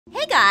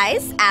Hey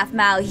guys,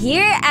 Aphmau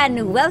here,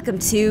 and welcome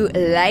to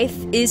Life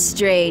is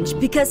Strange,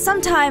 because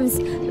sometimes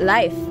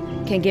life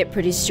can get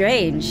pretty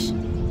strange.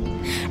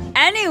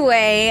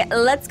 Anyway,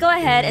 let's go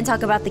ahead and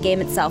talk about the game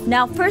itself.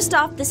 Now, first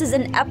off, this is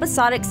an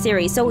episodic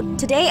series, so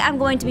today I'm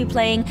going to be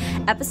playing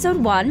episode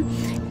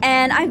 1,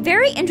 and I'm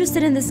very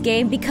interested in this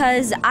game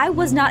because I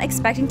was not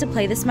expecting to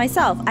play this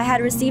myself. I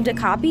had received a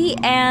copy,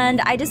 and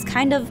I just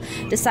kind of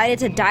decided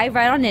to dive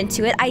right on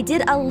into it. I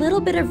did a little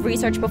bit of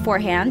research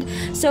beforehand,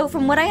 so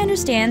from what I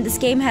understand, this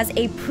game has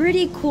a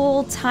pretty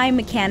cool time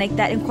mechanic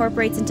that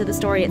incorporates into the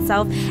story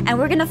itself, and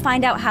we're gonna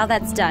find out how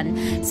that's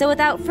done. So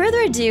without further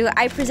ado,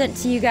 I present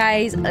to you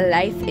guys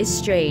Life is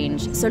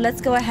Strange. So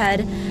let's go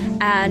ahead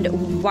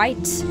and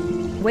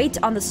wait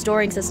on the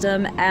storing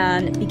system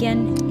and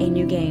begin a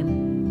new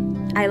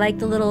game. I like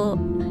the little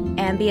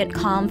ambient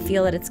calm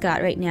feel that it's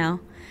got right now.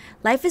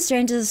 Life is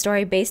Strange is a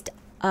story-based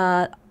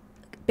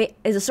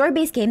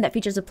game that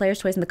features the player's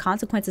choice, and the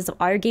consequences of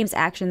all your game's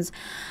actions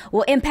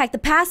will impact the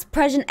past,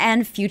 present,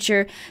 and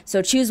future.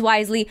 So choose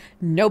wisely.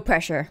 No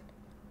pressure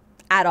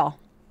at all.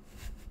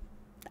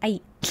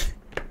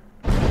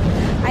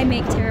 I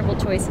make terrible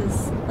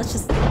choices. Let's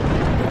just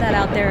put that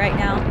out there right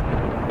now.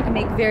 I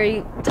make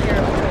very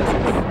terrible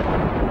choices.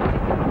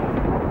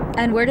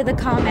 And where did the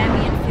calm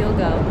ambient feel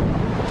go?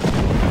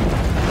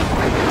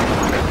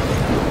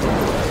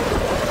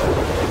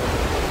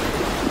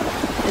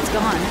 It's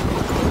gone.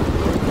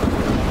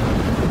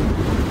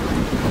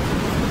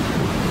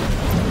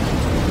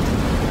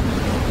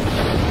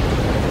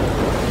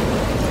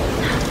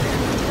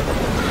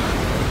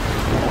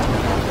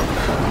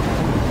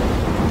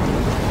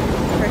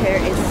 Her hair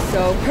is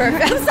so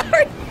perfect. I'm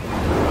sorry.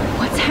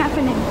 What's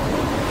happening?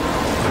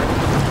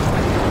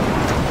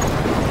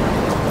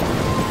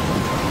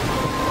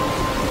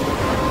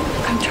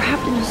 I'm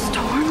trapped in a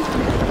storm?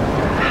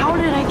 How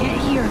did I get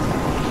here?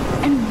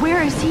 And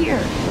where is here?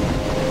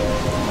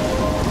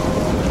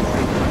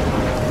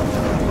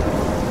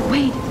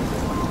 Wait,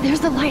 there's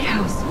the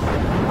lighthouse.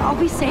 I'll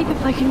be safe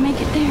if I can make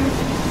it there.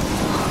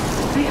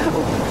 I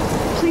hope.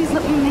 Please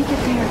let me make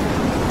it there.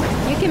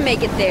 You can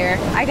make it there.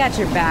 I got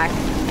your back.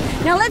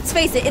 Now let's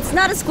face it, it's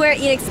not a Square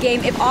Enix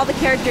game if all the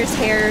characters'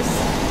 hair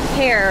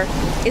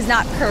is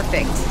not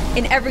perfect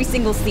in every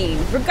single scene.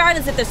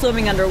 Regardless if they're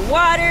swimming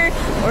underwater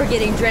or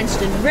getting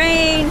drenched in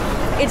rain.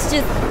 It's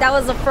just, that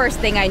was the first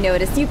thing I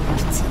noticed. You can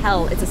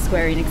tell it's a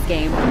Square Enix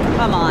game.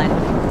 Come on.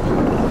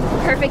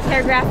 Perfect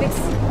hair graphics,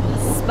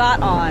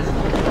 spot on.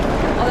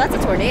 Oh, that's a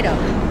tornado.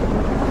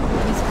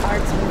 Use R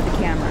to move the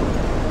camera.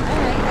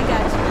 Alright, I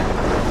got you.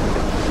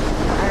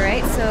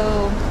 Alright,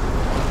 so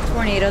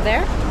tornado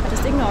there.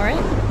 Just ignore it.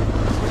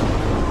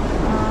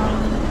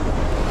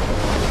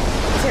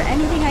 Is there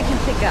anything I can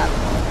pick up?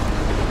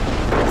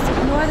 Just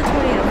ignore the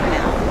tornado for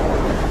now.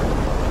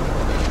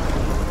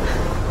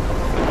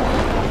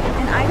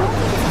 And I don't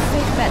think it's a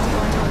safe bet to go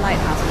into a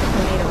lighthouse with a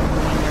tornado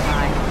looming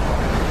nearby.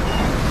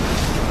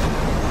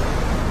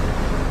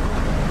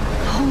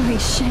 Holy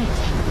shit.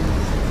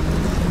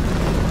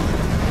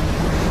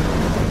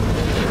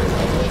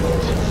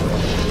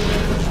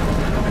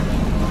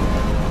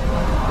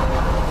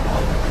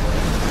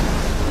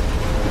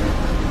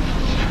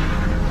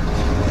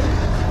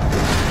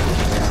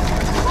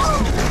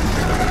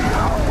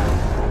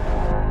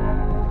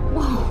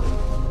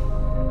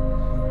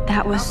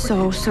 That was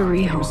so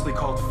surreal. Famously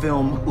called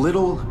film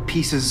Little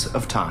Pieces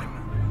of Time.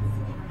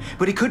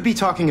 But he could be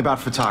talking about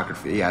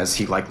photography, as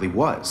he likely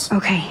was.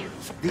 Okay,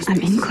 I'm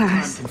in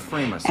class.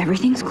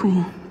 Everything's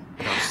cool.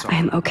 I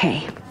am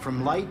okay.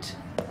 From light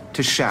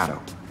to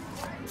shadow.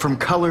 From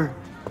color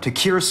to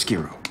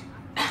chiaroscuro.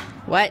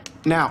 What?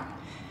 Now,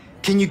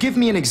 can you give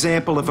me an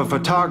example of a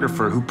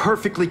photographer who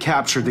perfectly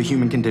captured the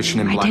human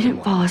condition in black and white? I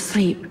didn't fall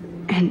asleep,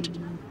 and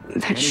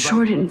that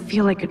sure didn't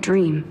feel like a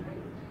dream.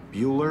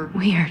 Bueller?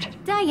 Weird.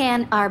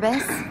 Diane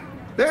Arbus.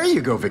 There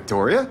you go,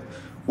 Victoria.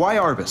 Why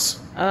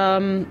Arbus?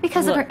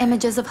 Because of her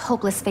images of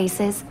hopeless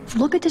faces.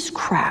 Look at this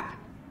crap.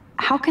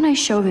 How can I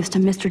show this to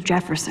Mr.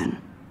 Jefferson?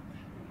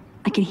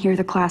 I can hear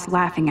the class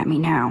laughing at me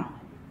now.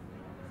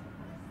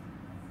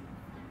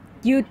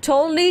 You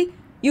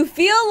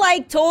feel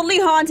like totally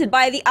haunted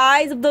by the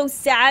eyes of those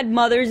sad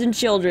mothers and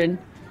children.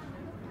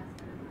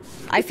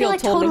 I feel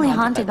like totally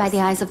haunted by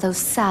the eyes of those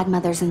sad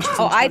mothers and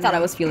children. Oh, I thought I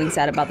was feeling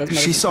sad about those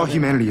mothers. She saw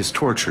humanity as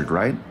tortured,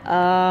 right?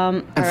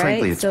 And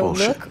frankly, it's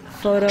bullshit. Look,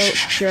 photo,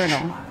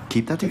 journal.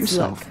 Keep that to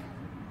yourself.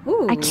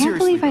 Ooh. I can't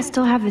believe I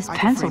still have this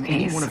pencil frame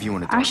any case. one of you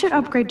in a I should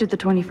upgrade to the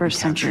 21st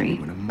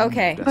century.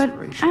 Okay. But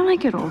I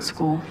like it old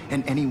school.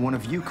 And any one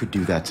of you could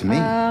do that to me.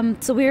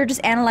 So we were just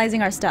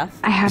analyzing our stuff.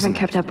 I haven't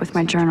kept up with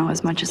my journal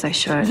as much as I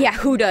should. Yeah,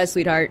 who does,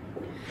 sweetheart?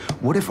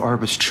 What if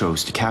Arbus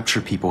chose to capture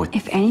people with...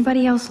 If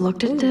anybody else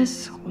looked at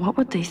this, what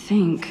would they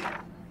think?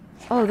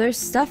 Oh, there's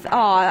stuff.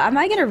 Oh, am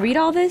I gonna read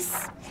all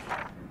this?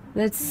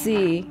 Let's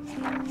see.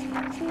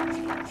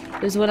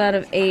 There's 1 out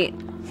of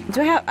 8.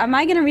 Do I have, am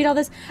I gonna read all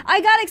this?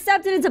 I got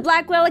accepted into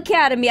Blackwell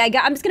Academy.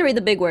 I'm just gonna read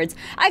the big words.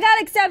 I got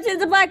accepted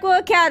into Blackwell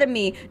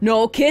Academy.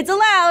 No kids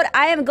allowed.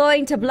 I am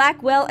going to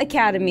Blackwell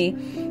Academy.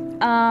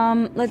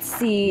 Let's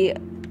see.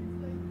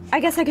 I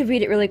guess I could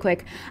read it really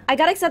quick. I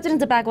got accepted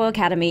into Blackwell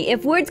Academy.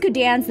 If words could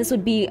dance, this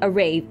would be a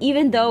rave.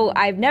 Even though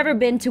I've never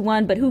been to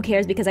one, but who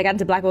cares because I got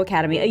into Blackwell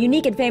Academy, a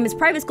unique and famous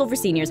private school for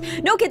seniors.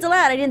 No kids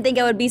allowed. I didn't think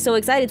I would be so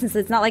excited since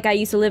it's not like I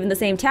used to live in the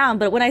same town,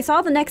 but when I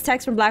saw the next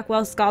text from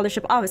Blackwell's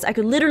scholarship office, I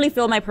could literally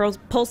feel my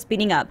pulse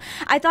speeding up.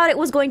 I thought it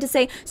was going to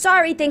say,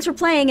 sorry, thanks for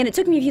playing, and it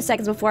took me a few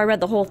seconds before I read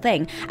the whole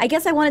thing. I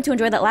guess I wanted to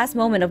enjoy that last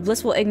moment of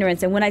blissful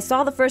ignorance, and when I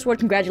saw the first word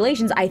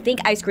congratulations, I think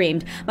I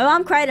screamed. My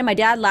mom cried and my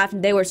dad laughed,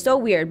 and they were so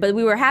weird, but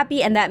we were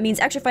happy, and that means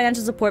extra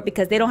financial support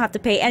because they don't have to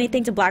pay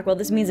anything to Blackwell.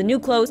 This means a new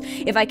clothes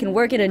if I can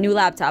work in a new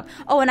laptop.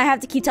 Oh, and I have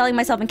to keep telling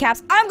myself in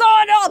caps, I'm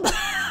going home!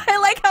 I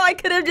like how I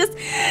could have just...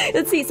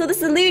 Let's see, so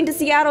this is leaving to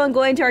Seattle and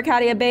going to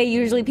Arcadia Bay.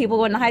 Usually people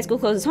going to high school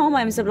closes home.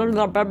 I'm blah,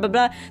 blah, blah, blah,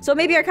 blah. So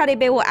maybe Arcadia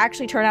Bay will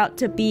actually turn out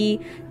to be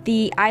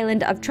the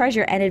island of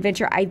treasure and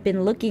adventure I've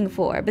been looking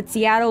for. But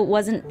Seattle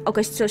wasn't...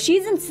 Okay, so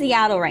she's in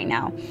Seattle right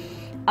now.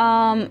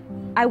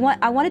 I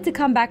wanted to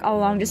come back all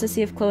along just to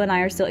see if Chloe and I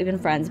are still even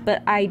friends,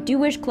 but I do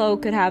wish Chloe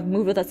could have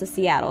moved with us to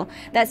Seattle.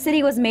 That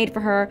city was made for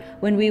her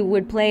when we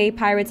would play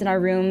pirates in our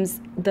rooms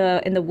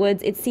in the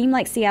woods. It seemed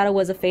like Seattle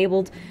was a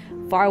fabled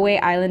faraway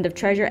island of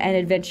treasure and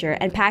adventure,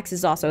 and PAX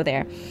is also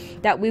there,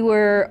 that we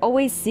were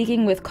always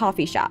seeking with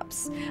coffee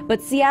shops.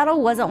 But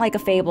Seattle wasn't like a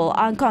fable.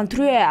 En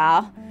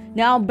contraire,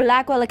 now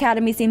Blackwell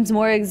Academy seems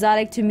more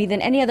exotic to me than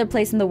any other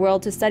place in the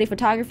world to study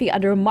photography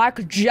under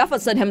Mark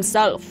Jefferson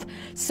himself.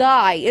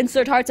 Sigh,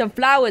 insert hearts and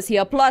flowers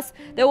here, plus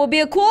there will be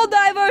a cool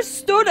diverse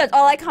student.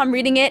 I like how I'm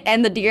reading it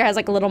and the deer has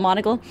like a little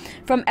monocle.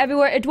 From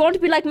everywhere, it won't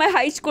be like my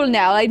high school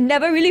now. I've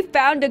never really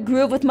found a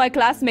groove with my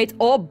classmates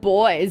or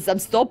boys. I'm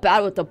so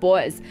bad with the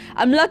boys.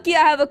 I'm lucky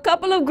I have a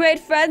couple of great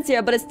friends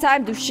here, but it's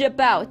time to ship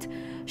out.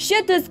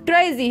 Shit is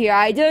crazy here.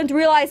 I didn't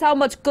realize how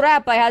much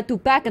crap I had to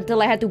pack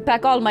until I had to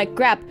pack all my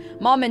crap.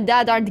 Mom and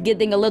Dad aren't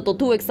getting a little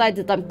too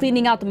excited I'm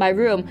cleaning out my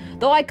room,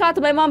 though I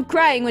caught my mom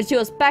crying when she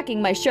was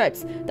packing my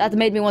shirts. That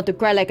made me want to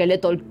cry like a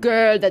little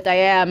girl that I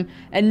am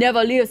and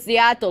never leave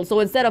Seattle. So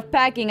instead of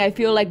packing, I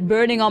feel like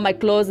burning all my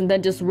clothes and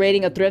then just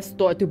raiding a thrift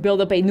store to build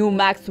up a new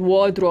max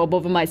wardrobe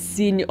over my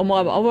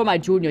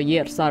junior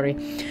year, sorry.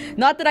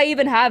 Not that I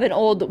even have an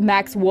old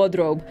max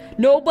wardrobe.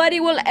 Nobody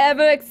will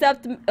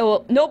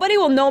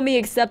know me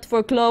except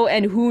for Chloe,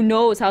 and who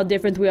knows how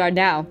different we are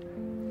now.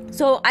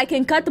 So I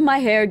can cut my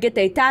hair, get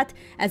a tat,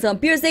 and some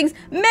piercings,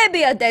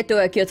 maybe a date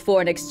to a cute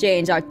foreign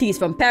exchange artiste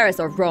from Paris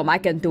or Rome. I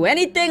can do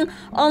anything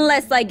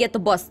unless I get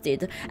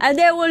busted. And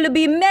there will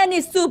be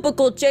many super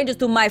cool changes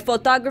to my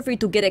photography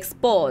to get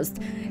exposed.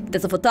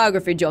 That's a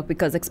photography joke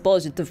because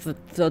exposure to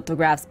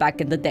photographs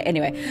back in the day.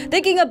 Anyway,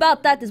 thinking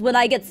about that is when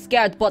I get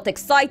scared but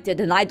excited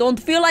and I don't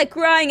feel like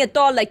crying at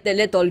all like the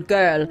little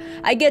girl.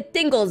 I get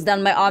tingles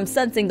down my arm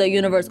sensing the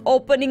universe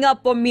opening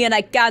up for me and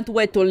I can't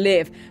wait to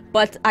live.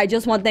 But I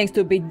just want things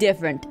to be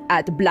different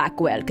at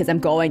Blackwell because I'm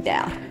going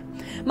there.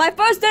 My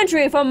first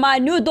entry from my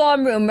new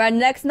dorm room right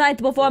next night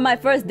before my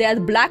first day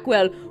at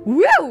Blackwell.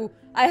 Woo!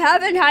 I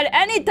haven't had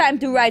any time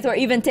to write or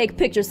even take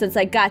pictures since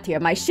I got here.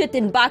 My shit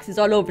in boxes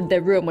all over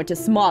the room, which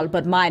is small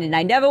but mine, and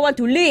I never want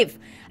to leave.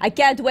 I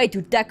can't wait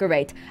to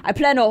decorate. I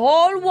plan a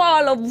whole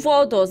wall of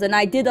photos, and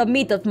I did a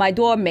meet of my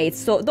dorm mates,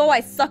 so though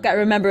I suck at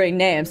remembering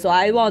names, so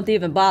I won't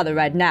even bother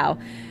right now.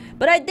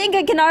 But I think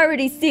I can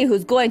already see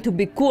who's going to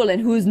be cool and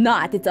who's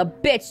not. It's a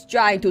bitch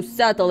trying to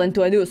settle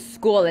into a new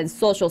school and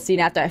social scene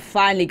after I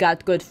finally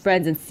got good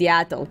friends in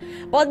Seattle.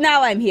 But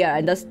now I'm here,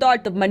 and the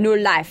start of my new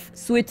life.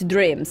 Sweet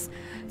dreams.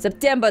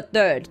 September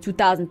 3rd,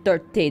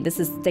 2013. This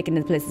is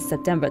taking place in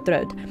September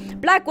 3rd.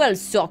 Blackwell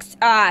sucks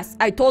ass.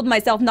 I told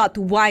myself not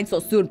to whine so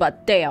soon,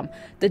 but damn.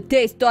 The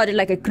day started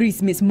like a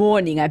Christmas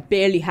morning. I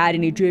barely had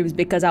any dreams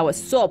because I was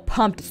so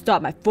pumped to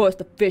start my first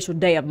official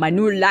day of my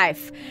new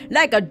life.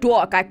 Like a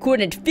dork, I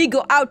couldn't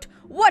figure out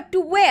what to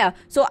wear,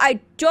 so I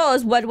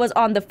chose what was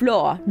on the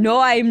floor. No,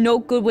 I'm no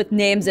good with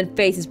names and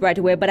faces right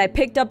away, but I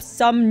picked up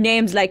some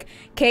names like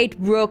Kate,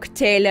 Brooke,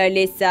 Taylor,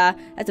 Lisa.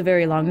 That's a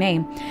very long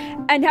name.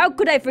 And how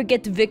could I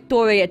forget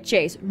Victoria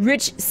Chase,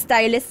 rich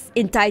stylist,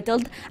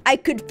 entitled? I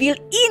could feel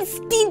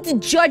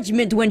instant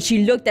judgment when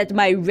she looked at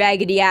my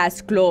raggedy ass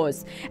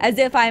clothes, as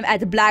if I'm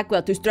at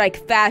Blackwell to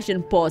strike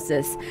fashion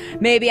poses.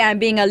 Maybe I'm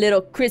being a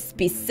little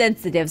crispy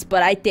sensitive,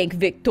 but I think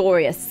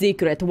Victoria's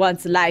Secret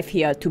wants life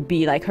here to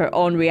be like her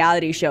own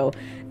reality show.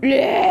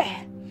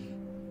 Blech.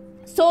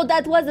 So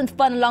that wasn't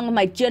fun along with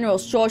my general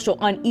social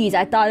unease.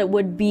 I thought it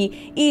would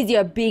be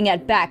easier being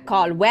at back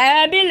call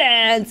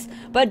ambulance.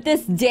 But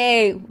this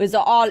day was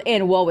all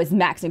in. Whoa, is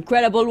Max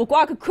incredible. We'll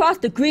walk across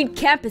the green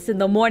campus in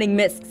the morning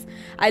mists.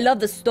 I love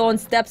the stone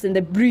steps and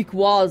the brick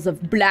walls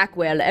of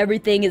Blackwell.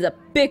 Everything is a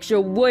picture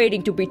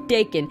waiting to be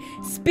taken.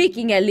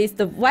 Speaking at least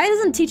of... Why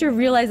doesn't teacher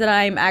realize that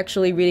I'm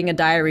actually reading a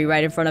diary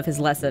right in front of his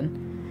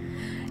lesson?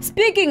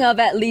 Speaking of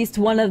at least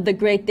one of the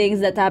great things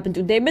that happened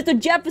today, Mr.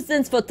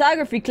 Jefferson's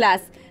photography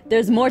class.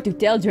 There's more to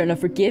tell, Journal.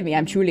 Forgive me,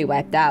 I'm truly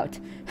wiped out.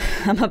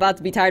 I'm about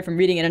to be tired from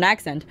reading in an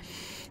accent.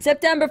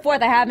 September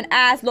 4th, I have an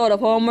ass load of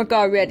homework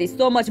already.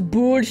 So much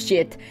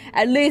bullshit.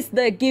 At least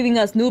they're giving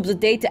us noobs a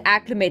day to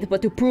acclimate,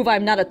 but to prove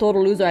I'm not a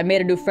total loser, I made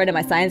a new friend in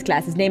my science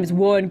class. His name is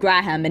Warren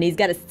Graham, and he's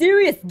got a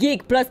serious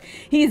geek, plus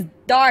he's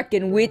dark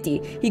and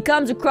witty. He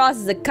comes across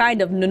as a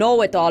kind of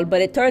know-it-all, but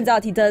it turns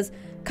out he does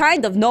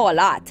kind of know a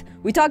lot.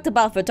 We talked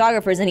about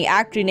photographers and he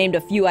actually named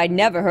a few I'd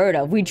never heard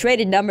of. We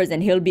traded numbers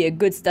and he'll be a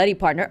good study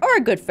partner or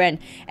a good friend.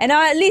 And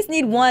I at least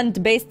need one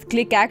to base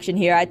click action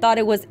here. I thought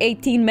it was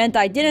 18 meant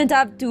I didn't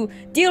have to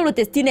deal with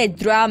this teenage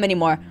drama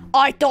anymore.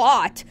 I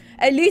thought!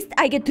 At least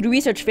I get to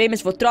research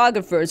famous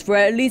photographers for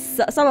at least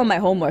some of my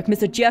homework.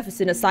 Mr.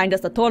 Jefferson assigned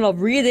us a ton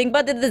of reading,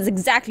 but it is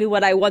exactly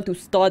what I want to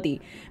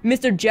study.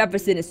 Mr.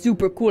 Jefferson is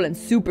super cool and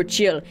super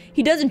chill.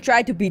 He doesn't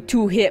try to be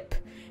too hip.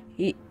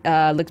 He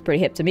looks pretty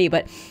hip to me,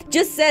 but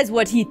just says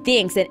what he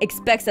thinks and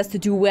expects us to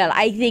do well.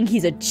 I think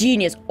he's a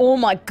genius. Oh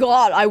my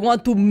god, I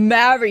want to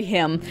marry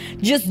him.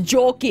 Just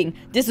joking.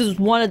 This is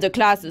one of the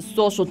class's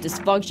social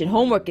dysfunction.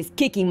 Homework is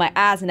kicking my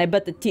ass and I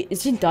bet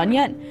is she done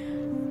yet?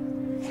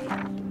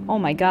 Oh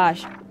my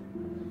gosh.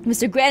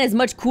 Mr. Grant is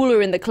much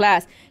cooler in the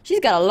class. She's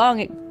got a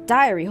long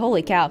diary,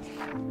 holy cow.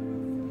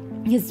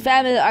 His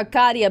family,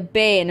 Arcadia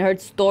Bay, and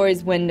heard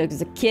stories when he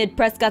was a kid.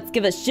 Prescott's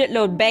give a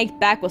shitload banked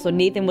back, so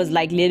Nathan was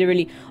like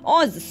literally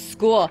on the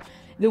school.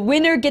 The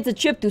winner gets a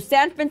trip to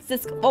San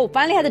Francisco. Oh,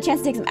 finally had the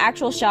chance to take some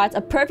actual shots.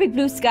 A perfect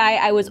blue sky.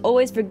 I was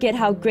always forget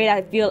how great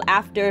I feel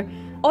after.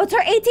 Oh, it's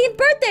her 18th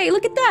birthday.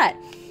 Look at that.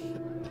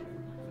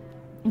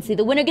 Let's see,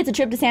 the winner gets a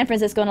trip to San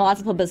Francisco and lots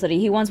of publicity.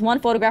 He wants one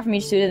photograph from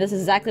each student. This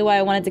is exactly why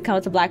I wanted to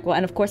come to Blackwell,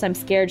 and of course I'm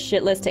scared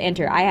shitless to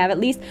enter. I have at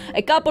least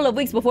a couple of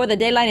weeks before the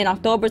deadline in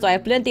October, so I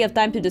have plenty of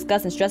time to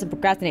discuss and stress and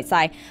procrastinate.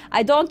 Sigh.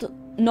 I don't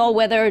know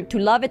whether to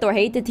love it or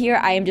hate it here.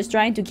 I am just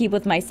trying to keep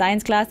with my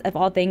science class of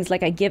all things,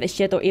 like I give a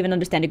shit or even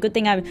understand. A good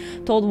thing I've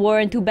told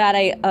Warren. Too bad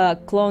I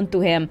cloned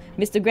to him.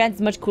 Mr. Grant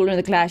is much cooler in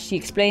the class. She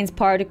explains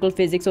particle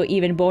physics, so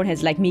even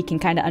boneheads like me can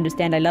kind of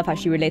understand. I love how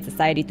she relates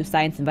society to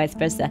science and vice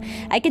versa.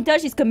 I can tell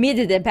she's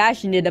committed and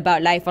passionate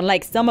about life,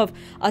 unlike some of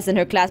us in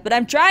her class, but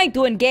I'm trying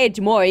to engage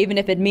more, even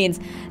if it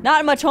means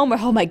not much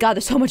homework. Oh my god,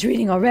 there's so much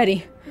reading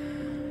already.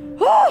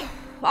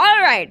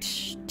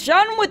 Alright,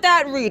 done with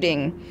that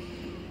reading.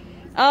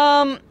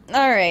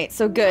 Alright,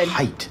 so good.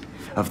 Height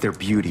of their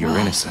beauty or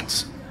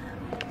innocence.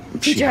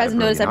 Teacher hasn't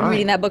noticed I've been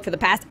reading that book for the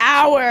past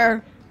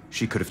hour.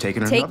 She could have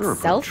taken another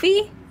approach.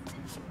 Selfie?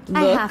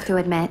 I have to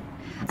admit,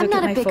 I'm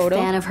not a big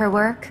fan of her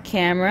work.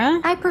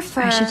 Camera? I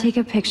prefer... I should take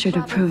a picture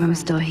to prove I'm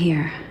still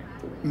here.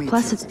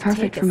 Plus, it's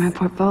perfect for my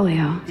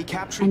portfolio.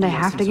 And I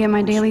have to get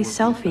my daily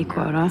selfie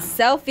quota.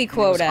 Selfie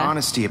quota.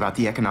 Honesty about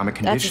the economic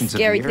conditions That's a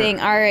scary of the era, thing.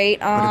 Alright,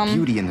 but a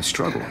beauty in the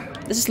struggle.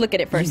 let's just look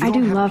at it first. I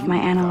do love my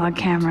analog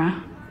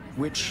camera.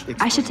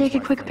 I should take a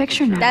quick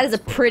picture now. That is a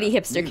pretty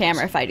hipster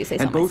camera, if I do say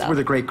so myself. And both were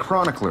the great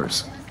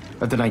chroniclers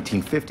of the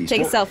 1950s.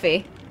 Take a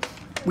selfie.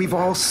 We've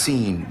all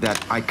seen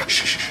that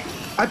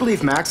I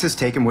believe Max has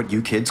taken what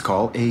you kids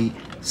call a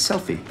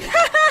selfie.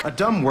 A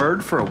dumb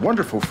word for a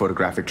wonderful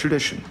photographic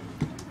tradition.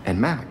 And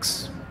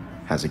Max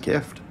has a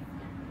gift.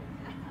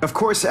 Of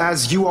course,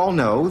 as you all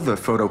know, the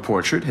photo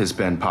portrait has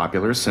been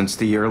popular since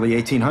the early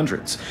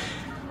 1800s.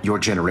 Your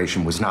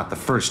generation was not the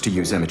first to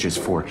use images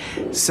for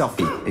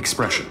selfie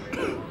expression.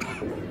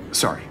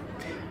 Sorry,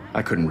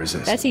 I couldn't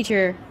resist. That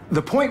teacher.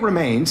 The point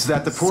remains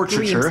that the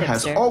portraiture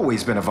has hipster.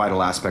 always been a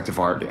vital aspect of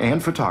art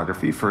and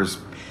photography for as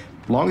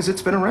long as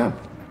it's been around.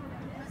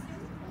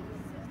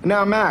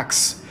 Now,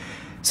 Max,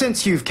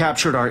 since you've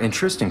captured our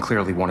interest and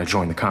clearly want to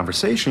join the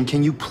conversation,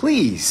 can you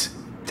please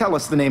tell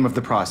us the name of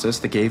the process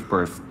that gave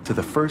birth to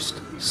the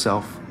first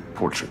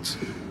self-portraits?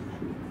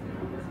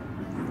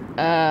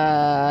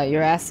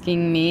 You're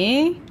asking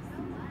me?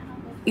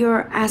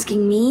 You're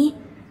asking me?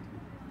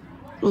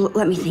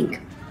 Let me think.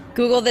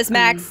 Google this,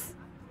 Max.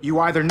 You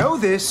either know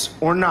this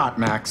or not,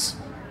 Max.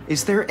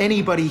 Is there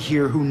anybody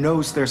here who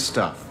knows their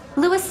stuff?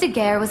 Louis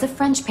Daguerre was a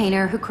French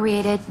painter who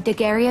created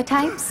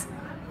daguerreotypes,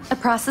 a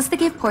process that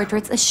gave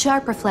portraits a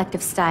sharp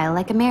reflective style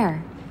like a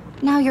mirror.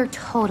 Now you're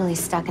totally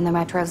stuck in the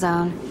retro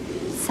zone.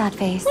 Sad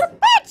face. What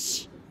a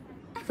bitch!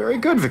 Very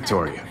good,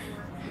 Victoria.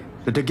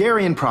 The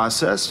Daguerrean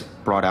process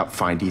brought out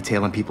fine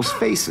detail in people's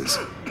faces,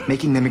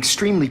 making them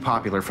extremely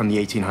popular from the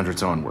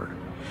 1800s onward.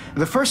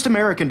 The first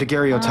American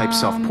daguerreotype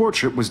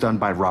self-portrait was done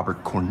by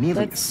Robert Cornelius.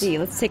 Let's see.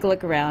 Let's take a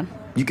look around.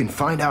 You can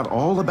find out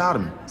all about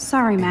him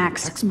Sorry,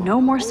 Max. No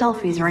more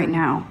selfies right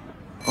now.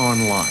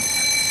 online.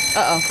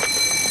 Uh-oh.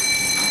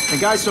 And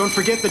guys, don't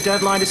forget the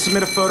deadline to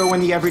submit a photo in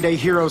the Everyday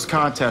Heroes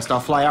contest. I'll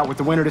fly out with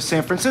the winner to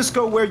San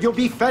Francisco, where you'll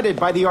be feted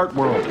by the art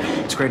world.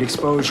 It's great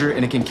exposure,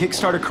 and it can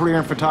kickstart a career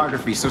in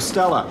photography. So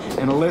Stella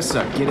and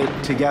Alyssa, get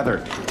it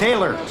together.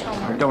 Taylor,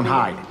 don't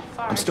hide.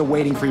 I'm still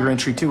waiting for your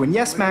entry, too. And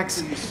yes,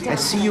 Max, I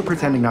see you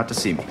pretending not to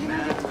see me.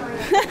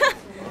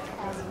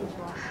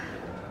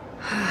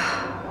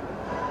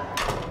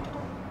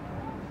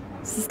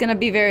 This is gonna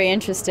be very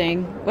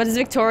interesting. What is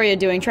Victoria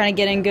doing? Trying to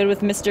get in good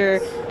with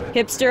Mr.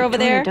 Hipster over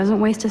there? Doesn't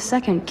waste a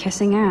second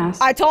kissing ass.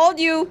 I told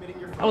you!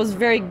 I was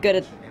very good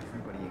at...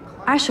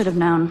 I should have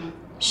known.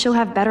 She'll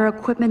have better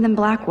equipment than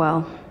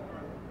Blackwell.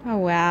 Oh,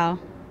 wow.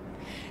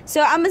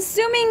 So I'm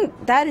assuming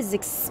that is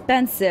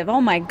expensive.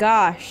 Oh my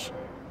gosh.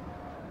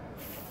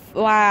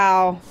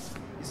 Wow.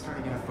 He's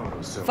starting in a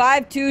photo, so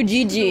 5.2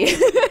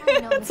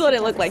 GG. That's what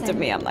it looked like to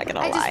me, I'm not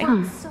gonna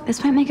lie.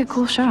 This might make a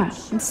cool shot.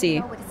 Let's see.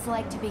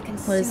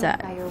 What is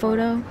that?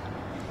 Photo?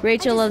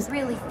 Rachel loves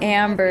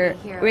Amber.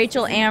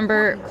 Rachel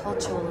Amber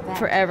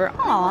forever.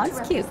 Aw,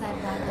 that's cute.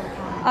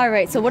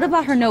 Alright, so what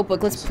about her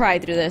notebook? Let's pry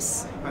through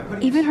this.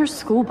 Even her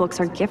school books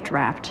are gift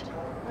wrapped.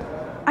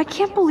 I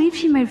can't believe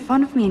she made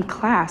fun of me in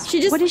class.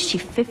 What is she,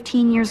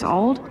 15 years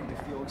old?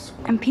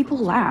 And people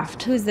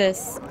laughed. Who's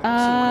this?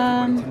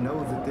 to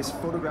know that this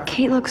photograph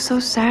Kate looks so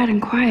sad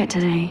and quiet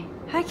today.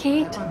 Hi,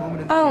 Kate.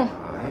 Oh,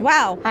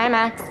 wow. Hi,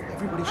 Max.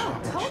 everybody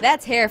should mention.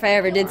 That's hair if I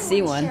ever did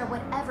see one. Share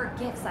whatever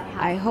gifts I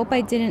have. I hope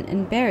I didn't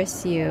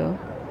embarrass you.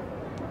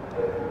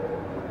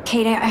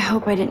 Kate, I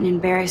hope I didn't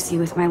embarrass you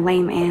with my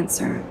lame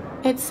answer.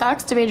 It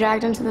sucks to be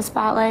dragged into the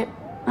spotlight.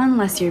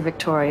 Unless you're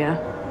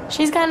Victoria.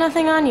 She's got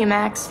nothing on you,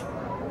 Max.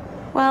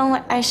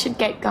 Well, I should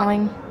get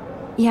going.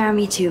 Yeah,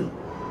 me too.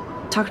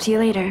 Talk to you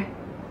later.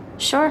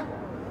 Sure.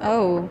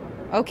 Oh,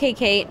 okay,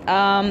 Kate.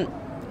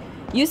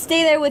 You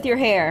stay there with your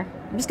hair.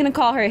 I'm just gonna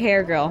call her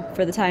hair girl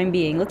for the time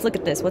being. Let's look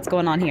at this. What's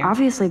going on here?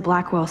 Obviously,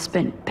 Blackwell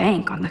spent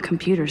bank on the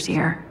computers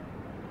here.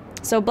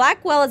 So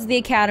Blackwell is the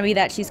academy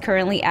that she's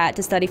currently at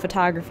to study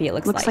photography, it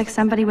looks Looks like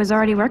somebody was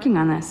already working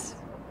on this.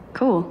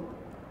 Cool.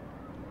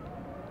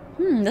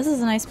 This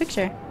is a nice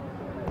picture.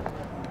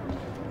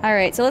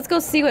 Alright, so let's go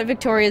see what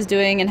Victoria's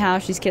doing and how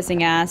she's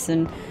kissing ass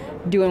and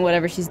doing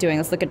whatever she's doing.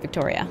 Let's look at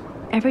Victoria.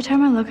 Every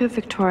time I look at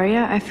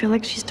Victoria, I feel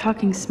like she's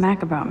talking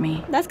smack about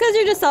me. That's because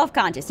you're just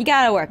self-conscious. You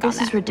gotta work on This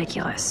that. is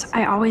ridiculous.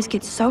 I always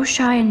get so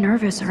shy and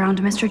nervous around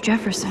Mr.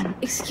 Jefferson.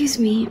 Excuse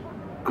me,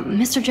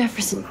 Mr.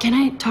 Jefferson, can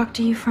I talk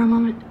to you for a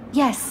moment?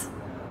 Yes.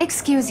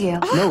 Excuse you.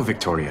 No,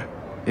 Victoria.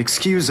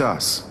 Excuse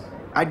us.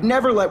 I'd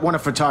never let one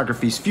of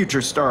photography's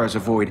future stars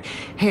avoid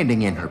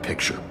handing in her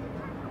picture.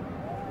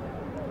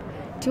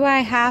 Do I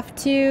have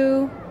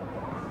to?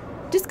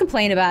 Just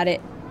complain about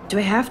it. Do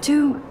I have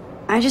to?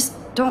 I just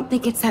don't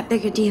think it's that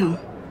big a deal.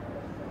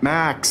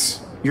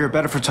 Max, you're a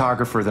better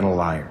photographer than a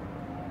liar.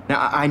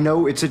 Now, I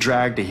know it's a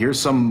drag to hear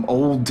some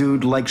old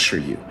dude lecture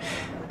you,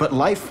 but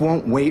life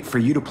won't wait for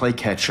you to play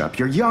catch up.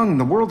 You're young,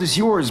 the world is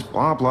yours,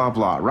 blah, blah,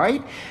 blah,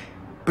 right?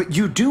 But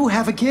you do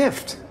have a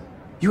gift.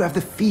 You have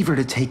the fever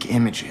to take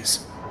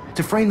images,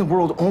 to frame the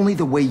world only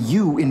the way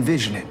you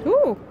envision it.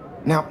 Ooh.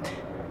 Now,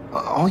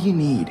 all you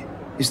need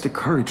is the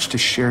courage to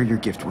share your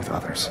gift with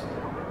others.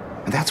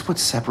 And that's what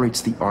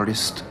separates the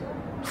artist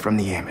from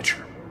the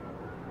amateur.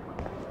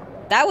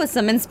 That was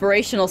some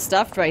inspirational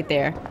stuff right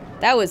there.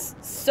 That was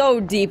so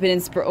deep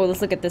and oh,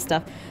 let's look at this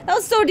stuff. That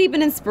was so deep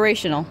and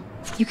inspirational.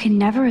 You can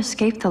never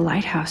escape the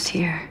lighthouse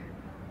here.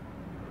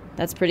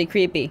 That's pretty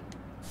creepy.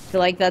 I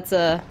feel like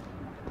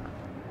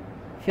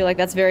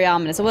that's very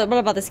ominous. So what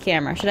about this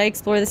camera? Should I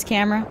explore this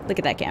camera? Look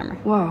at that camera.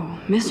 Whoa,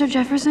 Mr.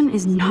 Jefferson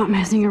is not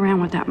messing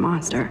around with that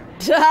monster.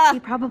 He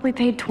probably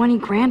paid 20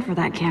 grand for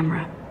that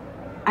camera.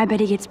 I bet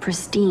he gets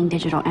pristine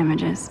digital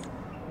images.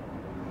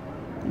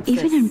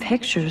 Even in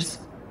pictures,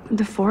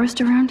 the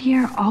forest around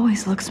here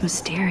always looks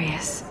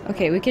mysterious.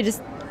 Okay, we could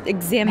just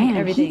examine Man,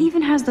 everything. he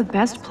even has the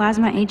best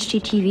plasma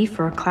HDTV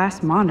for a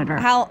class monitor.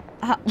 We're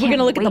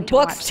gonna look at the wait to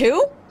books watch.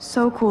 too?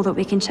 So cool that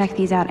we can check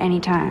these out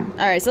anytime.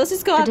 Alright, so let's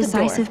just go The out the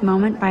door. Decisive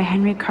Moment by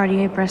Henry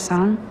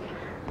Cartier-Bresson.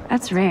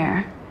 That's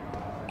rare.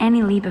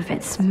 Annie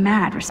Leibovitz,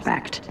 mad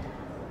respect.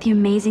 The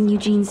amazing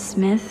Eugene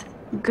Smith.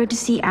 Good to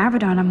see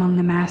Avedon among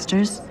the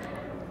masters.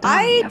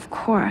 I Of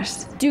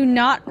course. do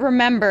not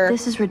remember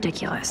This is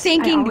ridiculous.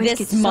 Thinking I always this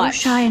get so much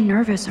shy and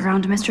nervous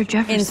around Mr.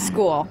 Jefferson. in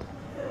school.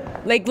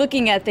 Like,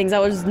 looking at things, I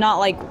was not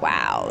like,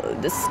 wow,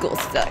 this school's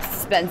so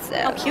expensive.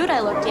 How cute I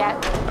looked yet.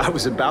 I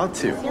was about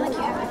to.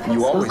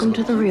 You always Welcome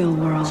to the real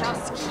world.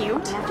 Just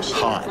cute.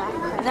 hot.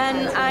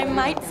 Then I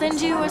might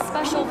send you a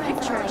special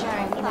picture.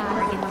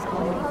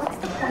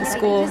 The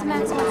school.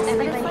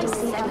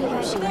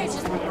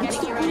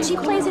 She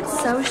plays it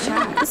so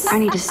shy. I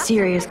need a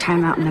serious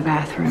timeout in the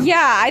bathroom.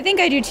 Yeah, I think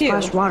I do too.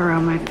 Splash water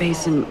on my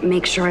face and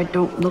make sure I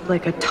don't look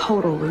like a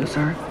total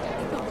loser.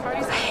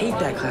 I hate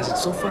that class.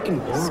 It's so fucking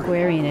boring.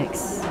 Square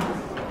Enix.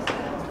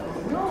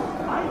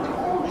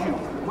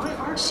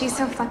 She's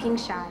so fucking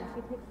shy.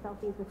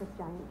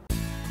 Donut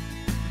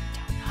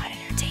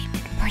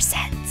Entertainment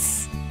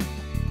presents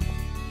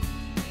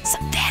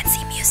some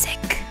fancy music.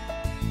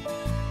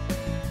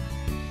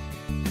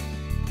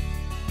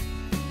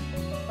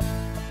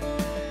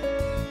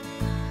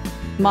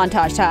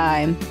 Montage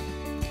time.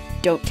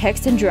 Don't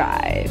text and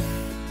drive.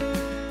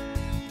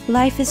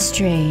 Life is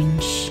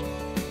strange.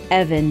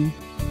 Evan.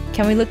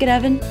 Can we look at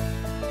Evan?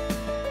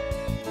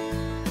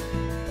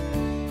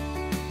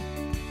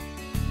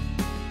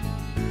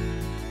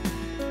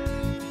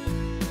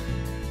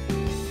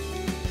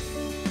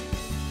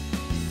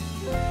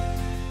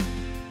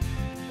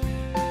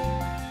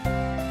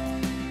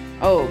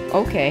 Oh,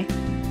 okay.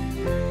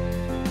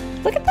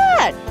 Look at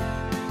that!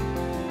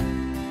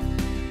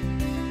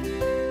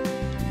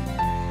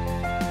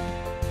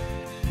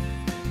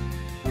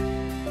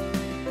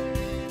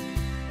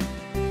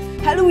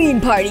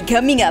 Halloween party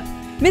coming up.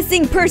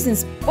 Missing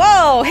persons.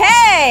 Whoa,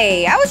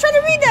 hey! I was trying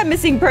to read that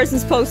missing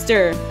persons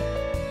poster.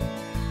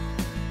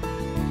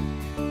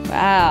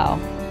 Wow,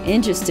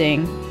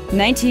 interesting.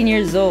 19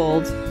 years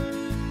old.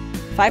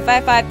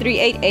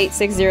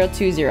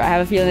 555-388-6020. I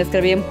have a feeling it's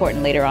gonna be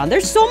important later on.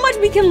 There's so much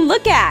we can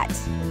look at.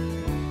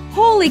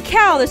 Holy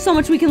cow, there's so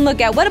much we can look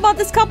at. What about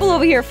this couple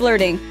over here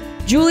flirting?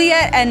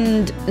 Juliet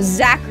and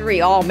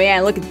Zachary. Oh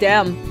man, look at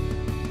them.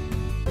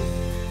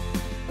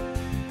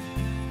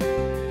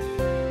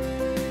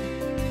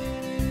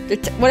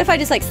 What if I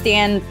just like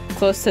stand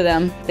close to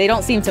them? They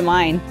don't seem to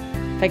mind.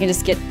 If I can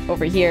just get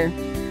over here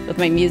with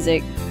my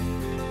music.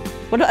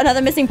 What,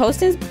 another missing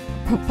persons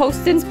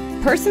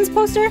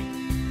poster?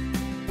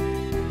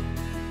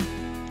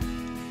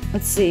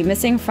 Let's see,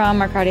 missing from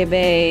Arcadia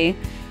Bay.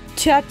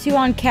 Tattoo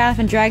on calf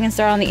and dragon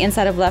star on the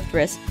inside of left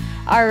wrist.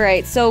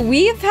 Alright, so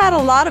we've had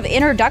a lot of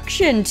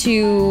introduction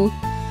to...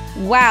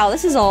 Wow,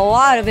 this is a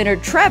lot of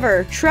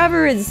Trevor.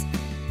 Trevor is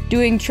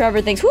doing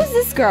Trevor things. Who's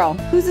this girl?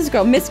 Who's this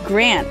girl? Miss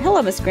Grant.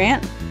 Hello, Miss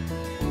Grant.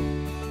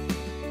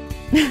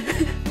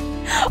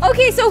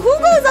 Okay, so who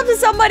goes up to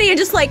somebody and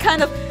just like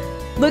kind of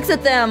looks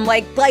at them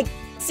like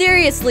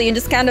seriously and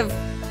just kind of,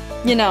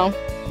 you know,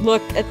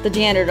 look at the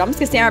janitor. I'm just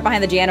gonna stand right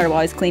behind the janitor while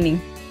he's cleaning.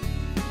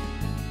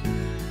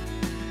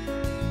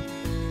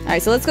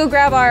 Alright, so let's go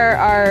grab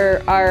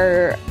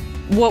our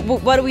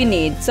what do we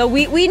need? So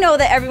we know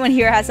that everyone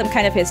here has some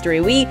kind of history.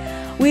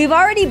 We've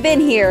already been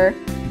here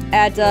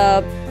at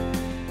the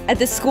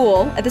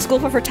school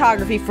for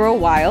photography for a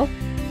while.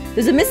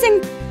 There's a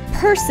missing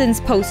persons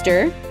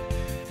poster.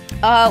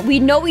 We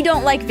know we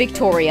don't like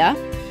Victoria.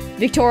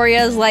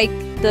 Victoria's like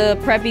the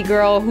preppy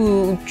girl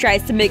who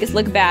tries to make us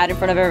look bad in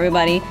front of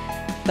everybody.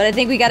 But I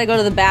think we gotta go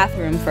to the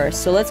bathroom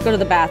first. So let's go to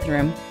the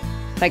bathroom.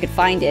 If I could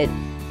find it.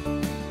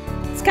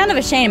 It's kind of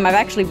a shame. I've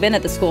actually been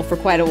at the school for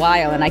quite a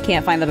while and I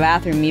can't find the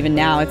bathroom even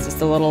now. It's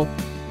just a little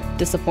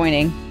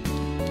disappointing.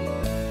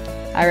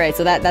 Alright,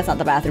 so that's not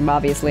the bathroom,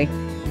 obviously.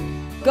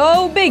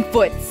 Go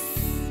Bigfoots!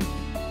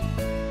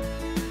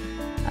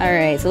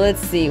 Alright, so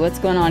let's see. What's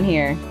going on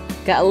here?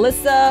 Got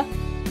Alyssa.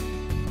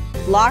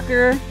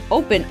 Locker.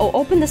 Open. Oh,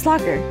 open this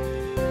locker.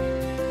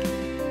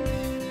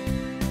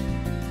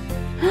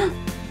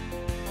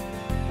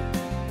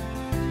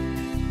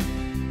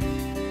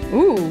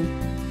 Ooh.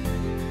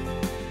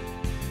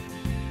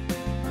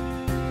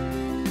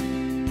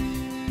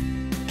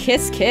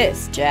 Kiss,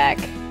 kiss, Jack.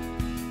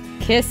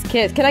 Kiss,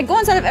 kiss. Can I go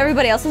inside of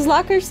everybody else's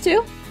lockers,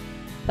 too?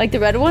 Like the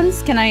red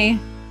ones? Can I...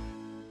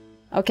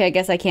 Okay, I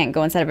guess I can't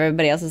go inside of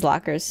everybody else's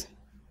lockers.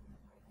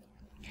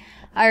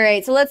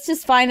 Alright, so let's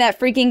just find that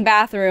freaking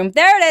bathroom.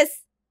 There it is!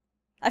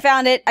 I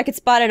found it. I could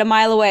spot it a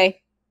mile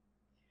away.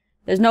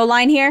 There's no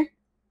line here.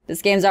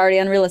 This game's already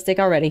unrealistic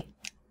already.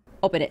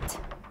 Open it.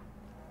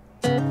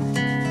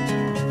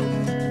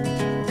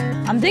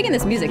 I'm digging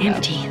this music,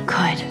 Empty. though.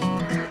 Good.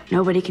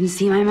 Nobody can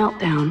see my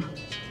meltdown.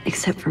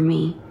 Except for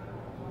me.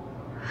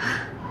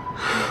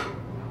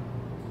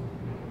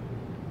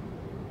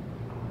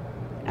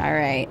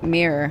 Alright,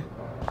 mirror.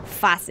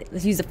 Faucet.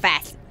 Let's use a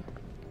faucet.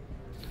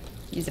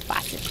 Use a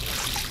faucet.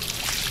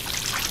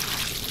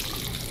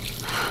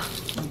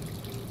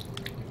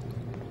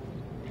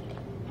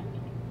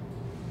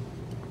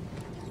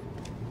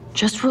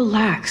 Just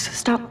relax.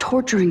 Stop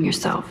torturing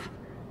yourself.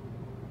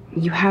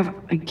 You have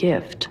a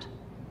gift.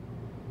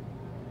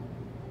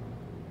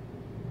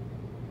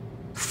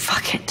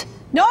 Fuck it.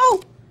 No!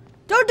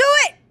 Don't do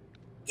it!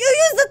 You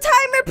used the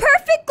timer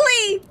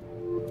perfectly!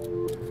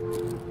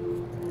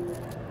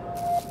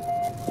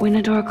 When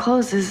a door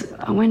closes,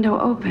 a window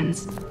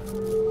opens.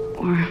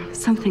 Or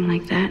something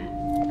like that.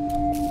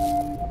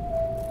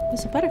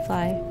 There's a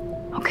butterfly.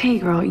 Okay,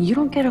 girl, you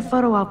don't get a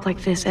photo op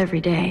like this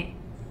every day.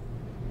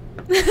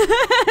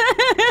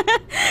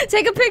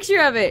 Take a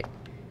picture of it.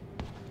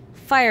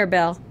 Fire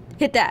bell.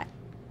 Hit that.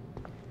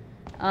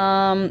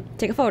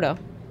 Take a photo.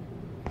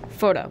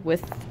 Photo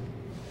with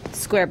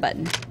square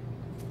button.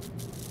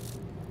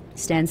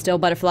 Stand still,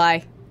 butterfly.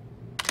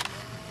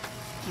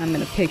 I'm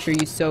gonna picture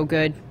you so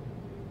good.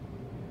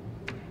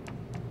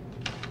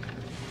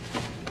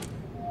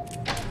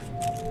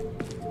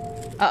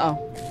 Uh-oh.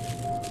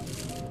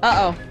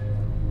 Uh-oh.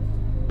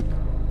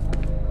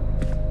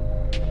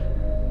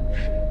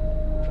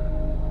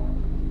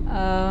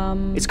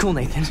 It's cool,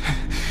 Nathan.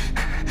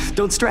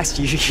 Don't stress.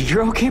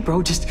 You're okay,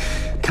 bro. Just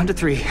count to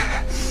 3.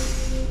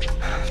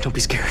 Don't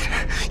be scared.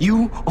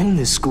 You own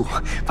this school.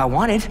 If I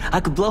wanted, I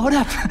could blow it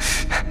up.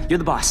 You're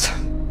the boss.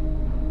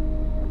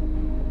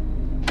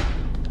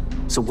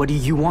 So what do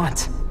you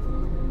want?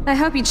 I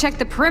hope you check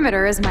the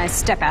perimeter, as my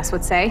step-ass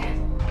would say.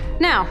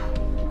 Now,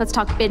 let's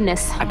talk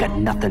business. I got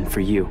nothing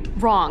for you.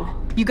 Wrong.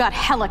 You got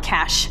hella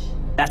cash.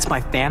 That's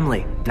my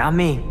family, not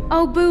me.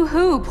 Oh,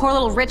 boo-hoo, poor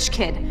little rich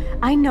kid.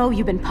 I know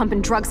you've been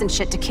pumping drugs and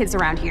shit to kids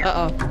around here.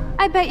 Uh-oh.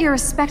 I bet your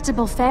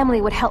respectable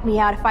family would help me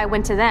out if I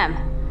went to them.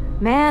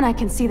 Man, I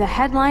can see the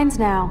headlines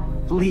now.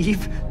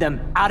 Leave them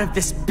out of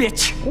this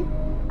bitch.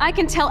 I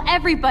can tell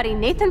everybody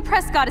Nathan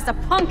Prescott is a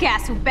punk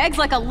ass who begs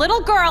like a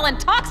little girl and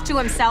talks to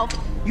himself.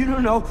 You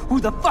don't know who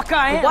the fuck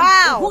I am.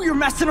 Wow. Or who you're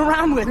messing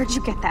around with. Where'd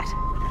you get that?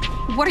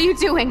 What are you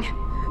doing?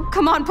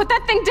 Come on, put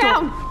that thing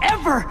down! Don't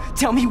ever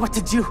tell me what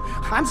to do.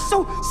 I'm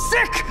so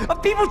sick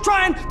of people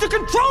trying to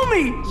control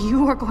me.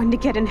 You are going to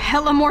get in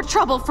hella more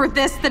trouble for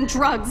this than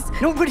drugs.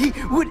 Nobody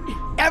would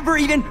ever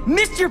even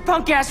miss your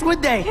punk ass,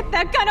 would they? Get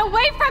that gun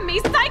away from me,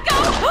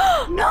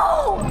 psycho!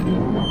 No!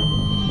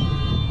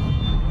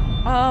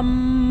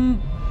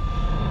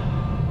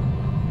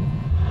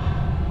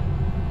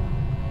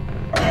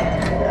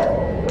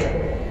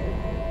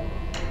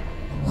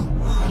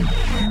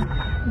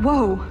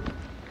 Whoa.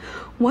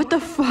 What the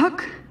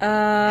fuck?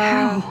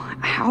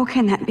 How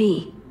can that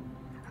be?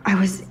 I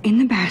was in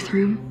the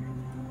bathroom.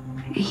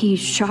 He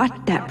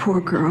shot that poor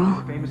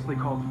girl. Famously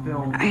called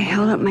film. I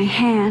held up my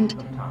hand.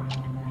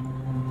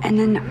 And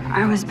then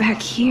I was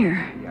back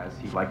here. As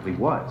he likely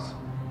was.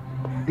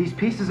 These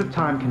pieces of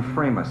time can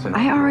frame us in.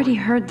 I already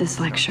heard this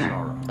lecture.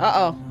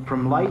 Uh-oh.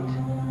 From light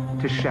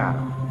to shadow.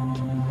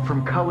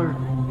 From color.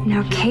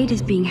 Now Kate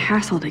is being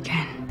hassled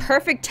again.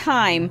 Perfect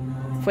time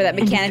for that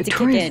And mechanic to kick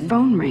Victoria's in.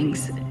 phone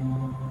rings.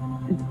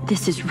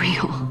 This is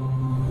real.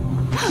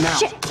 Now,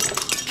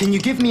 can you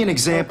give me an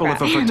example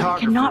of a Man, I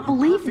photographer cannot who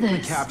believe perfectly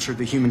this. captured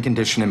the human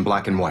condition in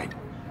black and white?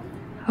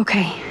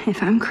 Okay,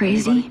 if I'm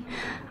crazy,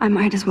 I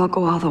might as well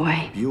go all the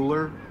way.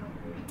 Bueller?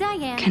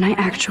 Diane. Can I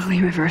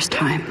actually reverse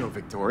time? Go,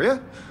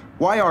 Victoria.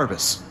 Why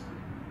Arbus?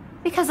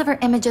 Because of her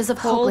images of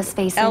Hold hopeless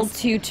faces.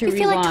 L2 to you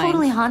feel like rewind.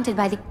 totally haunted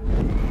by the...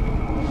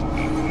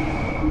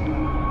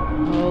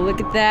 Oh, look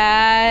at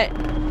that.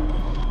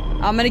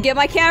 I'm gonna get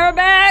my camera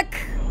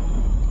back.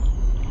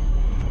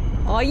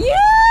 Oh, yeah!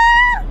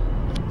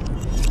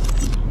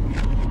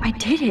 I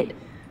did it.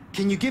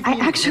 Can you give me I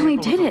an actually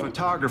example did of a it.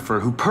 photographer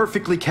who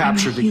perfectly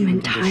captured the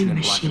human human condition time in black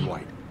machine. and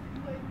white?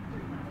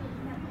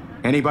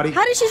 Anybody?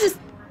 How did she just...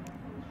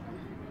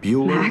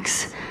 Bueller?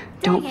 Max,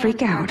 don't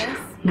freak out.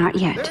 Not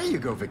yet. There you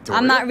go, Victoria.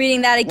 I'm not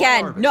reading that Why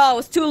again. Arbus? No,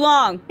 it's too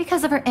long.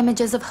 Because of her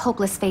images of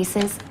hopeless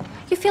faces.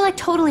 You feel like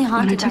totally When I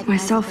haunted took by my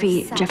the eyes of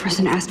selfie, those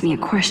Jefferson asked me a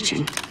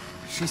question.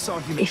 She saw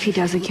human If he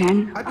does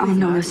again, I I'll believe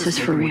know Max this is is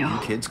for taking real.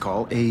 what you kids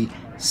call a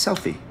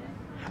selfie.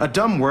 A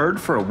dumb word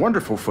for a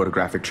wonderful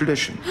photographic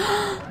tradition.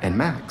 And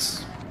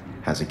Max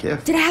has a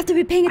gift. Did I have to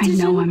be paying I attention?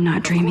 know I'm not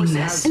Of dreaming course,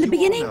 this. as In the you all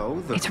beginning?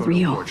 know, the It's photo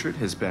real. portrait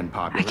has been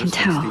popular I can since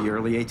tell. the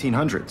early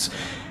 1800s.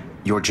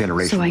 Your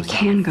generation So I was not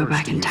can the go first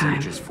back to in use time.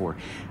 images for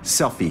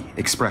selfie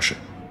expression.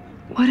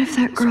 What if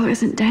that girl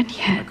isn't dead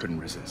I yet? couldn't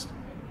resist.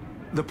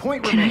 The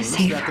point Can I remains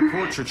save that her? the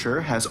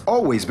portraiture has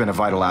always been a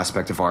vital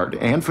aspect of art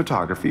and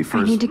photography for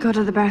I as need to go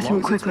to the long bathroom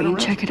as it's quickly been and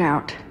around. check it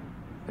out.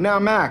 Now,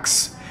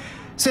 Max,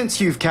 since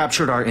you've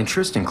captured our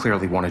interest and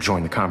clearly want to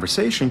join the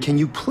conversation, can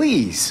you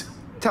please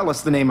tell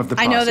us the name of the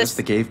I know process this.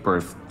 that gave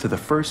birth to the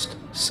first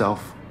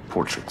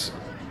self-portraits?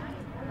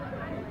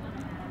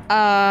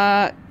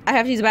 I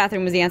have to use the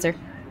bathroom was the answer.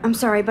 I'm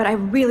sorry, but I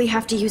really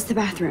have to use the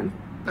bathroom.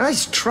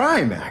 Nice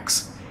try,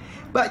 Max.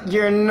 But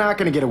you're not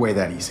going to get away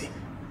that easy.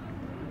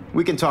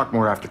 We can talk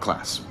more after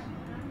class.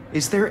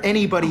 Is there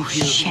anybody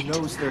here Shit. who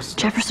knows their stuff?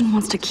 Jefferson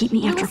wants to keep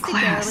me after Louis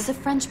Daguerre was class. a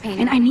French painter.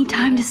 And I need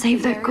time to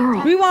save that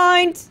girl.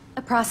 Rewind.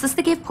 A process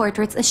that gave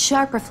portraits a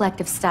sharp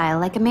reflective style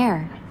like a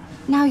mirror.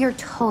 Now you're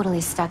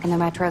totally stuck in the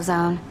retro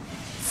zone.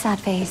 Sad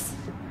face.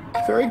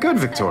 Very good,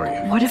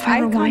 Victoria. What if I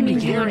rewind Icon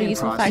again? really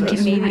useful fact And that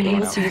give me maybe my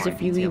it's answer.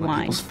 if you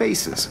rewind. People's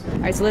faces. All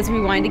right, so let's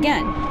rewind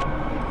again.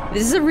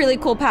 This is a really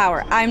cool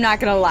power. I'm not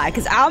gonna lie,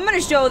 because I'm gonna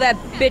show that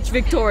bitch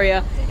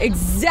Victoria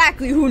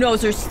exactly who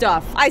knows her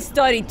stuff. I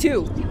studied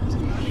too.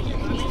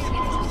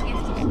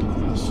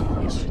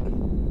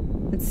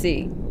 Let's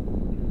see.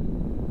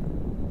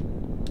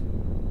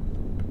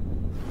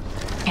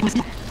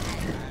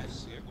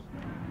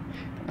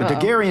 The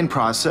Daguerrean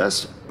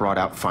process brought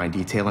out fine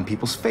detail in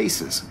people's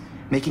faces,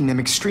 making them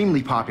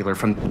extremely popular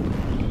from...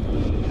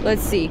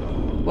 Let's see.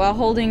 While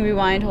holding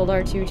rewind, hold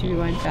R2 to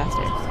rewind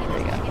faster. There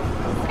we go.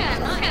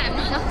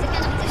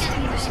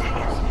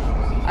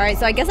 Alright,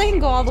 so I guess I can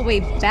go all the way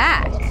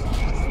back.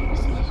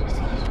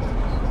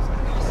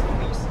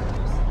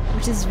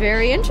 Which is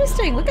very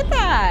interesting. Look at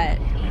that.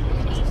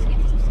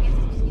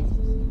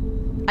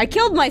 I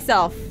killed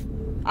myself.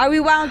 I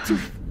rewound to...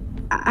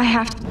 I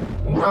have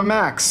to.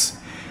 Max,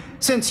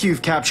 since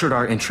you've captured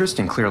our interest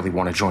and clearly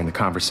want to join the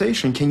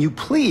conversation, can you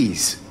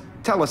please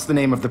tell us the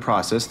name of the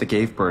process that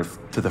gave birth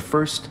to the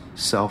first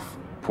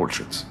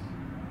self-portraits?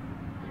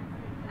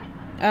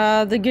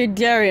 The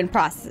Daguerrean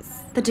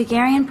process. The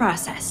Daguerrean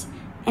process,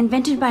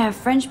 invented by a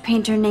French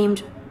painter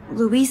named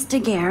Louis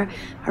Daguerre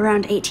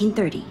around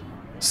 1830.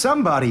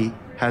 Somebody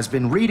has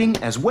been reading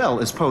as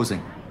well as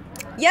posing.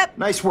 Yep.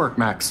 Nice work,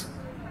 Max.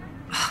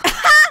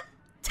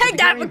 Take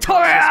that, Daguerrean process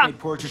Victoria! made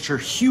portraiture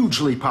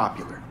hugely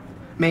popular,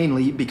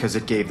 mainly because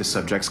it gave the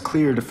subjects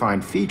clear,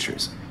 defined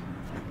features.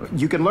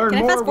 You can learn Can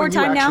I more fast when forward you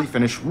time now? actually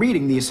finish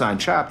reading the assigned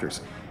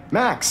chapters.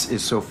 Max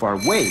is so far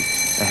way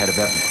ahead of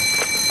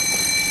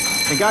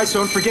Aphmau. And guys,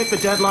 don't forget the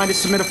deadline to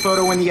submit a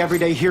photo in the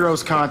Everyday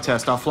Heroes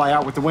contest. I'll fly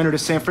out with the winner to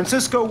San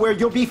Francisco, where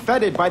you'll be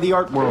feted by the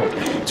art world.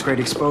 It's great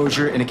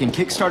exposure, and it can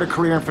kickstart a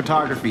career in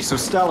photography. So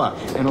Stella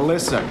and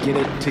Alyssa, get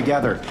it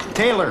together.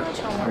 Taylor,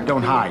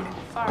 don't hide.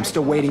 I'm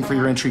still waiting for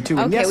your entry, too.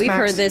 And Okay, yes, we've Max,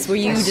 heard this, where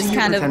you I see just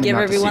kind of pretending give not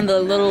to everyone see.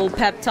 the little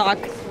pep talk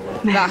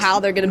about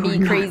how they're going to be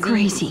you're not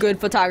crazy, good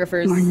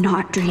photographers. You're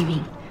not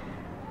dreaming.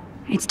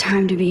 It's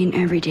time to be an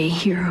everyday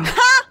hero.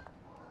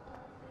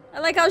 I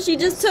like how she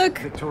just took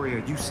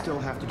Victoria, you still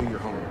have to do your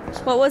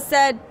homework. what was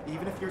said.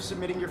 Even if you're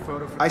submitting your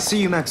photo for... I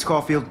see you, Max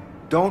Caulfield.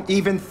 Don't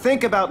even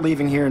think about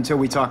leaving here until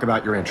we talk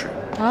about your entry.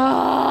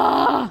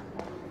 Ah.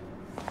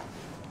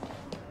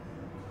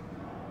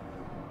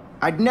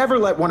 I'd never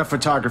let one of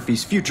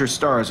photography's future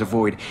stars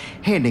avoid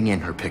handing in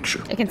her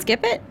picture. I can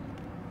skip it?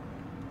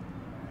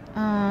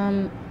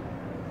 I'm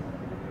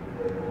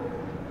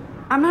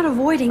not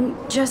avoiding,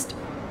 just...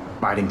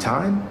 Biding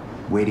time?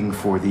 Waiting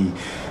for the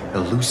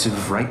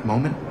elusive right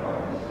moment?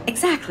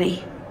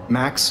 Exactly.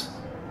 Max,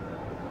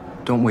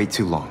 don't wait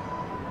too long.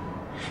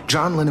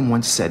 John Lennon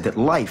once said that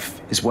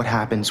life is what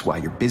happens while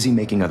you're busy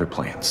making other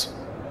plans.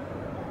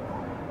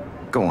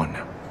 Go on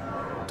now.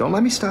 Don't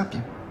let me stop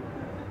you.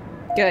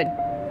 Good,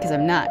 because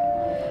I'm not.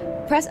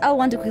 Press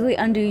L1 to quickly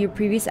undo your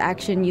previous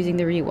action using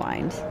the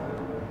rewind.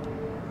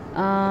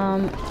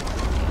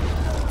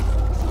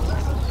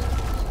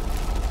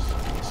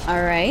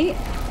 Alright.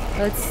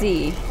 Let's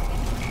see.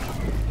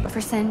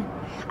 Jefferson,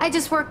 I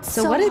just worked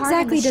So so what hard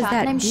exactly in the does shop,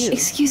 that and I'm do?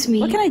 Excuse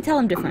me. What can I tell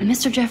him different?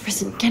 Mr.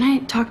 Jefferson, can I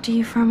talk to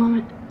you for a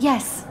moment?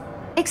 Yes.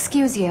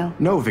 Excuse you.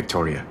 No,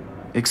 Victoria.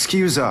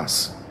 Excuse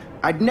us.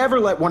 I'd never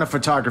let one of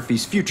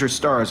photography's future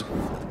stars...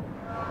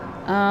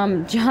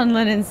 John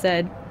Lennon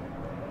said.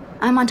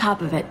 I'm on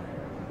top of it.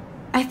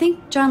 I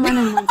think John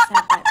Lennon once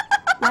said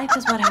that life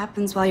is what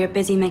happens while you're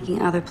busy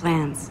making other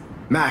plans.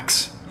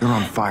 Max, you're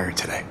on fire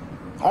today.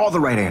 All the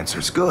right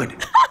answers. Good.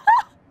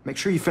 Make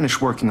sure you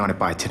finish working on it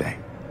by today.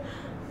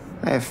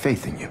 I have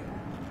faith in you.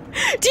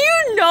 Do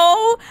you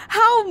know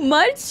how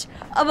much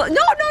of a...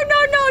 No.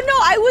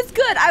 I was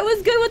good. I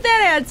was good with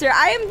that answer.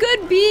 I am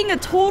good being a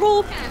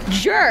total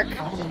jerk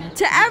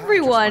to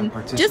everyone,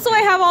 just so I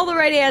have all the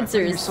right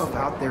answers. Yourself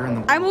out there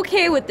in the... I'm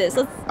okay with this.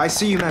 Let's... I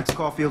see you, Max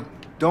Caulfield.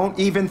 Don't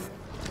even...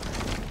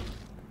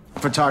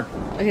 Okay,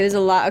 there's a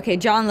lot. Okay,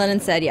 John Lennon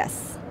said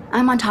yes.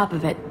 I'm on top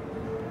of it.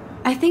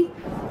 I think...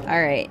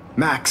 All right.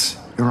 Max,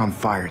 you're on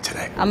fire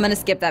today. I'm gonna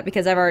skip that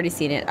because I've already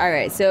seen it. All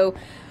right, so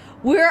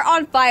we're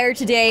on fire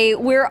today.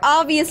 We're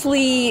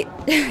obviously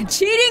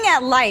cheating at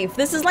life.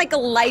 This is like a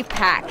life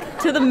hack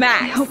to the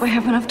max. I hope I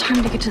have enough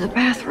time to get to the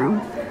bathroom.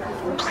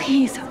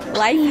 Please.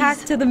 Life hack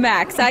to the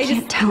max. I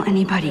can't tell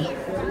anybody.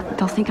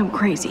 They'll think I'm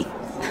crazy.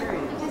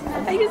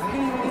 I'm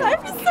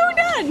just so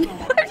done.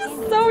 I'm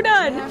just so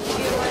done.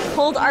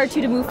 Hold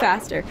R2 to move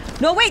faster.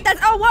 No, wait, that's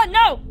L1.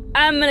 No,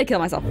 I'm gonna kill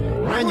myself.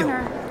 Daniel,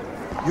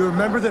 you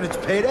remember that it's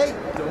payday?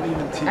 Don't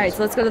even tease. All right,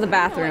 so let's go to the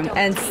bathroom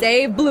and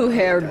save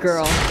blue-haired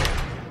girl.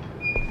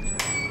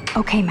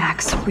 Okay,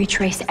 Max,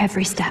 retrace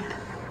every step.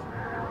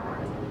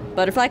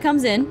 Butterfly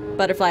comes in.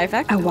 Butterfly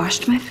effect. I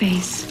washed my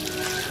face.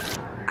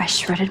 I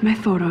shredded my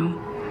photo.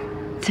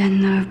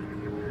 Then the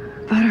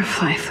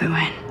butterfly flew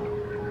in.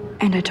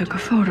 And I took a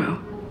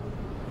photo.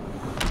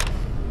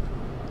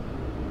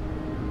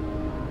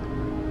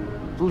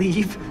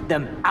 Leave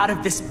them out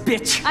of this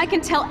bitch. I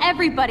can tell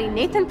everybody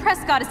Nathan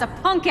Prescott is a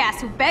punk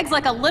ass who begs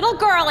like a little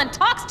girl and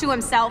talks to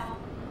himself.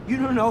 You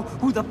don't know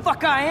who the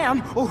fuck I am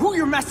or who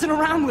you're messing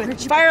around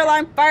with. Fire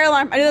alarm, fire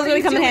alarm. I knew that was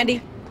gonna come in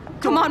handy.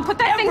 Come on, put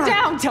that thing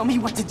down. Tell me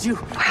what to do.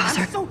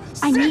 Wowzer. So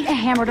I need a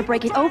hammer to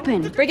break it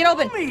open. Break it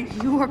open.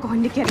 You are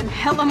going to get in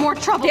hella more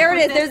trouble. There for it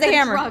is, this there's the than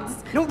hammer.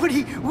 Drugs.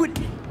 Nobody would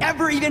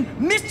ever even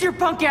miss your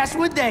punk ass,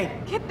 would they?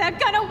 Get that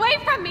gun away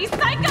from me,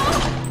 psycho!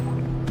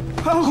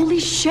 Holy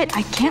shit,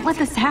 I can't let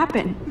this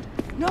happen.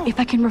 No. If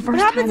I can reverse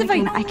What happens time if I-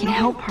 again, I can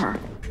help her.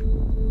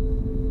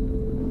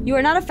 You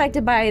are not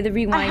affected by the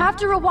rewind. I have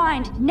to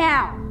rewind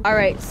now. All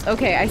right,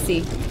 okay, I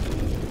see.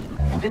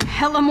 In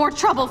hella more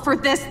trouble for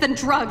this than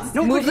drugs.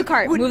 Nobody Move the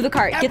cart, would move the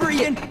cart. Get- Ever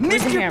even where's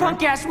miss the your hammer?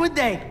 punk ass, would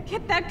they?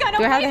 Get that gun Do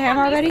away I have the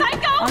hammer from already? me,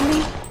 psycho! On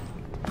me?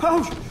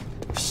 Oh,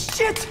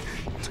 shit!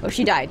 Oh,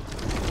 she died.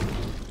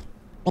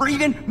 Or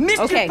even miss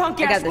Okay, your punk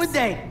I got ass, this. would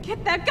they?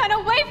 Get that gun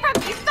away from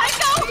me,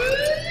 psycho!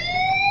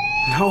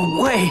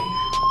 No way.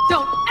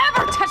 Don't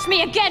ever touch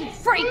me again,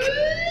 freak!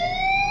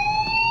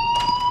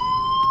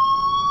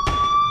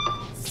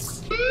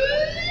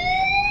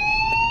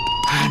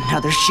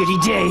 Another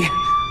shitty day.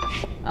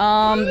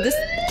 This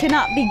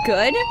cannot be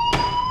good.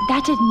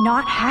 That did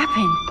not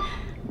happen.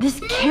 This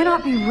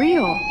cannot be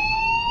real.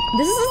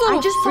 This is a little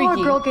I just freaky.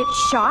 saw a girl get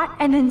shot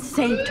and then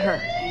saved her.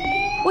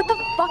 What the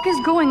fuck is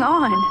going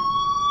on?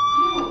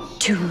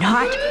 Do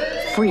not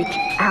freak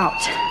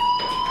out.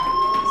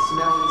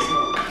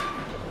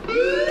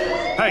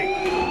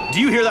 Hey, do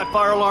you hear that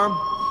fire alarm?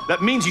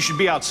 That means you should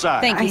be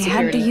outside. Thank I you,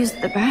 had security. to use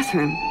the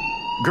bathroom.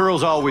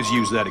 Girls always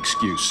use that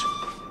excuse.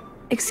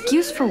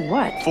 Excuse for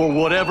what? For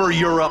whatever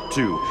you're up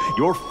to.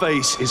 Your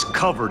face is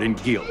covered in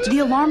guilt. The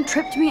alarm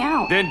tripped me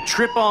out. Then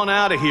trip on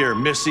out of here,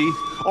 Missy.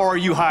 Or are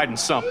you hiding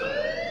something?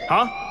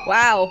 Huh?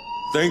 Wow.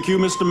 Thank you,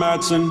 Mr.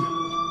 Madsen.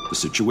 The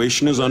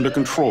situation is under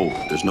control.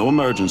 There's no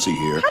emergency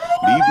here.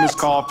 Leave Miss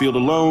Caulfield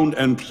alone,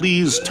 and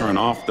please turn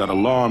off that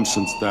alarm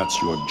since that's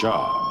your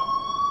job.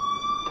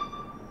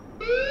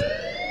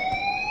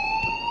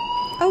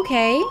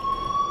 Okay.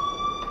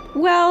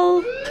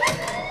 Well...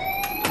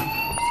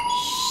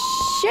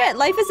 Shit,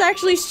 life is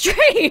actually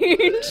strange.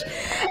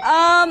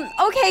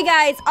 Okay,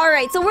 guys.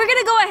 Alright, so we're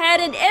gonna go ahead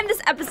and end this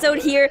episode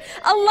here.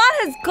 A lot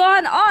has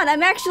gone on.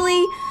 I'm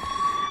actually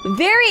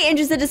very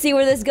interested to see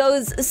where this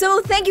goes.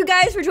 So thank you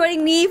guys for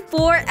joining me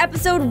for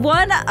episode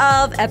 1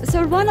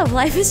 of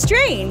Life is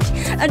Strange.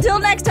 Until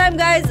next time,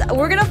 guys,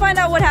 we're gonna find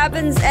out what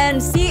happens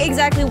and see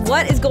exactly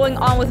what is going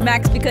on with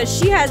Max, because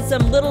she has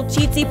some little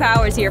cheatsy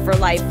powers here for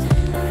life.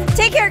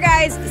 Take care,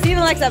 guys. See you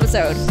in the next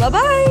episode.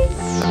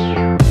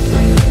 Bye-bye.